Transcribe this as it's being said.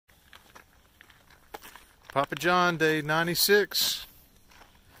Papa John, day 96.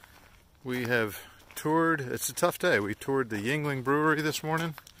 We have toured, it's a tough day. We toured the Yuengling Brewery this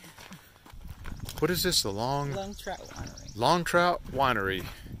morning. What is this, the Long Trout Winery? Long Trout Winery.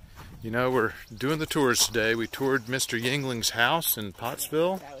 You know, we're doing the tours today. We toured Mr. Yuengling's house in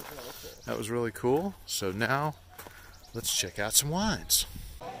Pottsville. That was really cool. That was really cool. So now, let's check out some wines.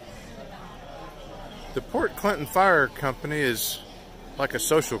 The Port Clinton Fire Company is like a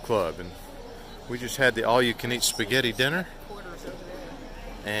social club, and we just had the all-you-can-eat spaghetti dinner.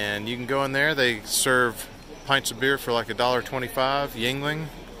 And you can go in there. They serve pints of beer for like $1.25, Yuengling,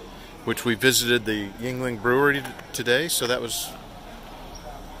 which we visited the Yuengling Brewery today, so that was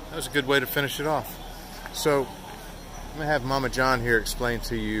a good way to finish it off. So I'm gonna have Mama John here explain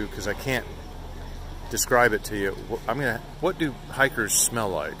to you, because I can't describe it to you. What do hikers smell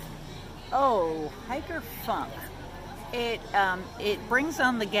like? Oh, hiker funk. It brings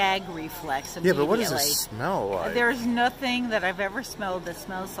on the gag reflex immediately. Yeah, but what does it smell like? There's nothing that I've ever smelled that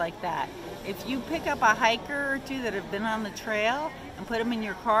smells like that. If you pick up a hiker or two that have been on the trail and put them in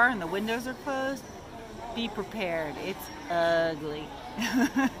your car and the windows are closed, be prepared. It's ugly.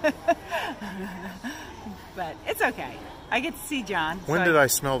 But it's okay. I get to see John. When did I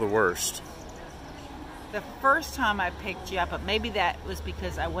smell the worst? The first time I picked you up, but maybe that was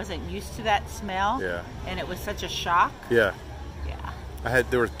because I wasn't used to that smell. Yeah. And it was such a shock. Yeah. Yeah.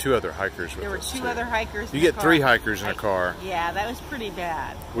 There were two other hikers with us. There were two other hikers. You get three hikers in a car. Yeah, that was pretty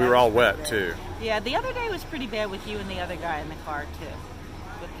bad. We were all wet too. Yeah, the other day was pretty bad with you and the other guy in the car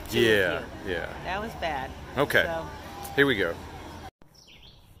too. With the two of you. Yeah. That was bad. Okay. So, here we go.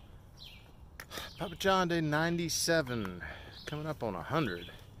 Papa John, day 97, coming up on 100.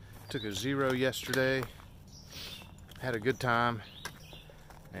 Took a 0 yesterday. Had a good time,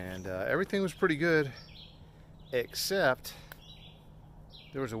 and everything was pretty good, except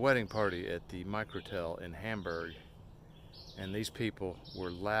there was a wedding party at the Microtel in Hamburg, and these people were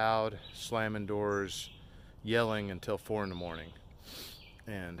loud, slamming doors, yelling until 4 in the morning,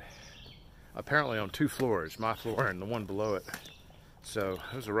 and apparently on 2 floors, my floor and the one below it. So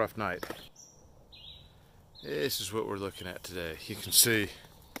it was a rough night. This is what we're looking at today. You can see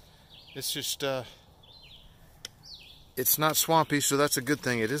it's just it's not swampy, so that's a good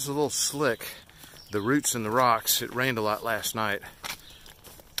thing. It is a little slick, the roots and the rocks. It rained a lot last night,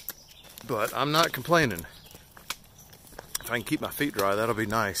 but I'm not complaining. If I can keep my feet dry, that'll be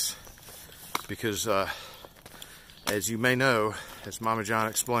nice, because as you may know, as Mama John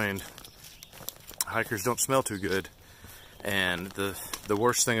explained, hikers don't smell too good, and the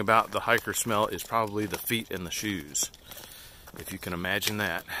worst thing about the hiker smell is probably the feet and the shoes, if you can imagine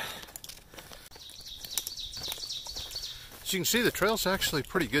that. As you can see, the trail's actually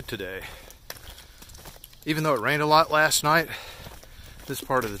pretty good today. Even though it rained a lot last night, this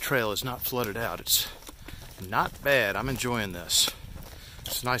part of the trail is not flooded out. It's not bad. I'm enjoying this.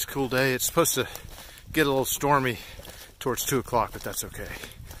 It's a nice cool day. It's supposed to get a little stormy towards 2 o'clock, but that's okay.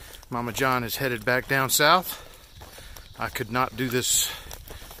 Mama John is headed back down south. I could not do this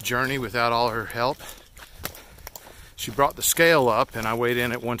journey without all her help. She brought the scale up, and I weighed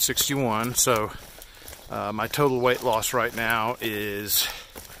in at 161, so my total weight loss right now is,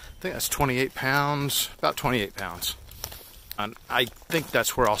 I think that's 28 pounds, about 28 pounds. And I think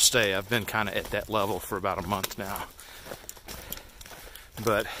that's where I'll stay. I've been kind of at that level for about a month now.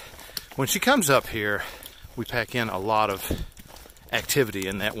 But when she comes up here, we pack in a lot of activity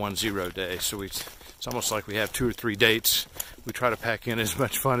in that 1-0 day. So it's almost like we have 2 or 3 dates. We try to pack in as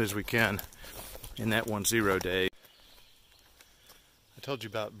much fun as we can in that 1-0 day. I told you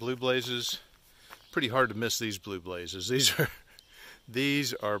about blue blazes. Pretty hard to miss these blue blazes.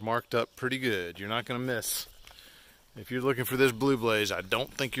 These are marked up pretty good. You're not going to miss. If you're looking for this blue blaze, I don't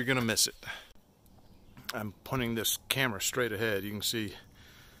think you're going to miss it. I'm pointing this camera straight ahead. You can see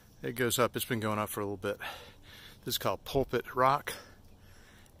it goes up. It's been going up for a little bit. This is called Pulpit Rock,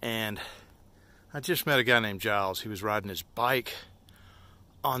 and I just met a guy named Giles. He was riding his bike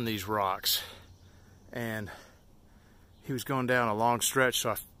on these rocks, and he was going down a long stretch,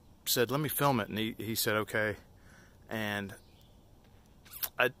 so I said, let me film it, and he said okay, and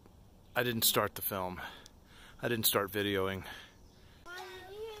I didn't start the film. I didn't start videoing.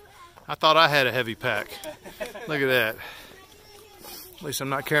 I thought I had a heavy pack. Look at that. At least I'm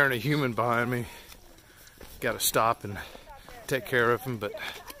not carrying a human behind me. Got to stop and take care of him, but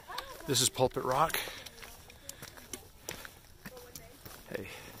this is Pulpit Rock. Hey.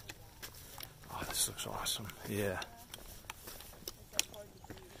 Oh, this looks awesome. Yeah.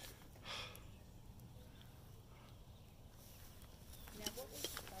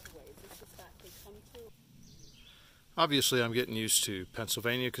 Obviously, I'm getting used to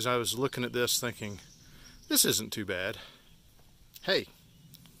Pennsylvania, because I was looking at this thinking, This isn't too bad. Hey,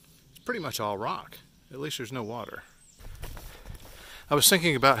 it's pretty much all rock. At least there's no water. I was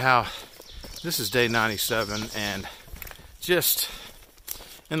thinking about how this is day 97, and just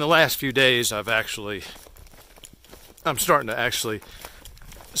in the last few days I'm starting to actually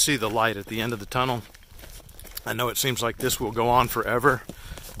see the light at the end of the tunnel. I know it seems like this will go on forever,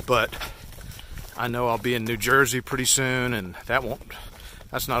 but I know I'll be in New Jersey pretty soon, and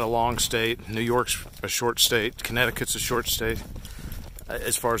that's not a long state. New York's a short state. Connecticut's a short state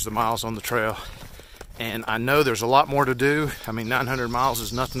as far as the miles on the trail. And I know there's a lot more to do. I mean, 900 miles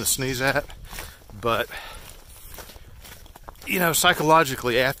is nothing to sneeze at, but you know,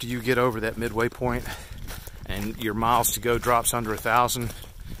 psychologically, after you get over that midway point and your miles to go drops under 1,000,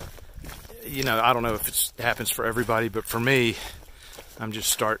 you know, I don't know if it happens for everybody, but for me, I'm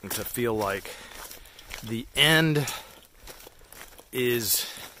just starting to feel like the end is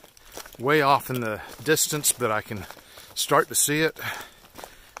way off in the distance, but I can start to see it,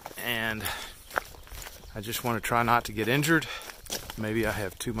 and I just want to try not to get injured. Maybe I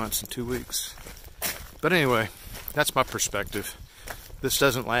have 2 months and 2 weeks. But anyway, that's my perspective. This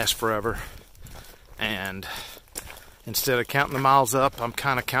doesn't last forever, and instead of counting the miles up, I'm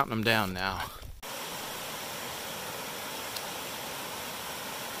kind of counting them down now.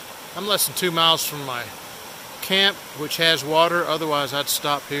 I'm less than 2 miles from my camp, which has water. Otherwise, I'd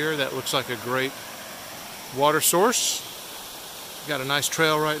stop here. That looks like a great water source. Got a nice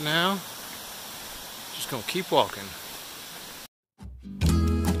trail right now. Just gonna keep walking.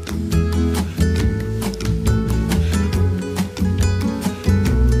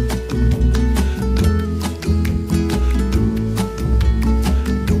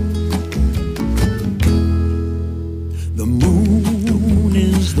 The moon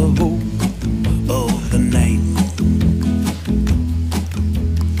is the hope of the night.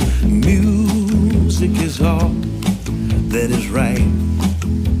 Music is all that is right.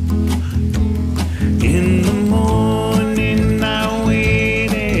 In the morning I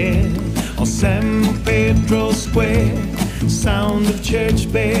waited on San Pedro Square. Sound of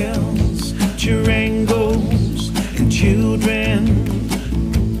church bells, churangos, and children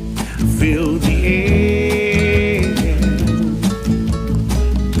filled the air.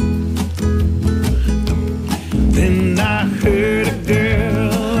 Then I heard a girl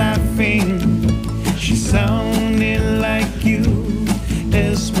laughing. She sounded like you,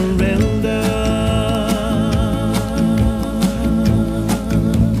 Esmeralda.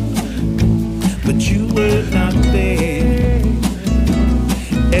 But you were not there,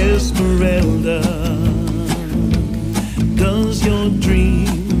 Esmeralda. Does your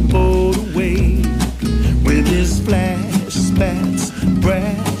dream boat away with his flash spats,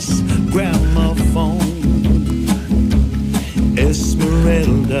 brass gramophone?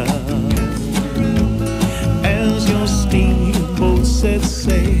 Esmeralda, as your steamboat set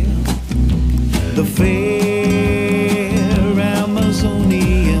sail, the fair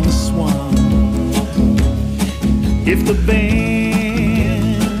Amazonian swan. If the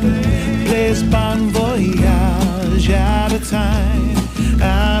band plays Bon Voyage out of time,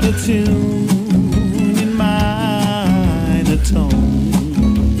 out of tune, in minor tone,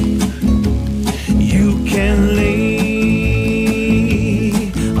 you can lay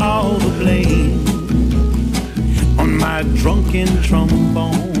all the blame on my drunken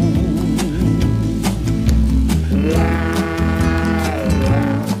trombone.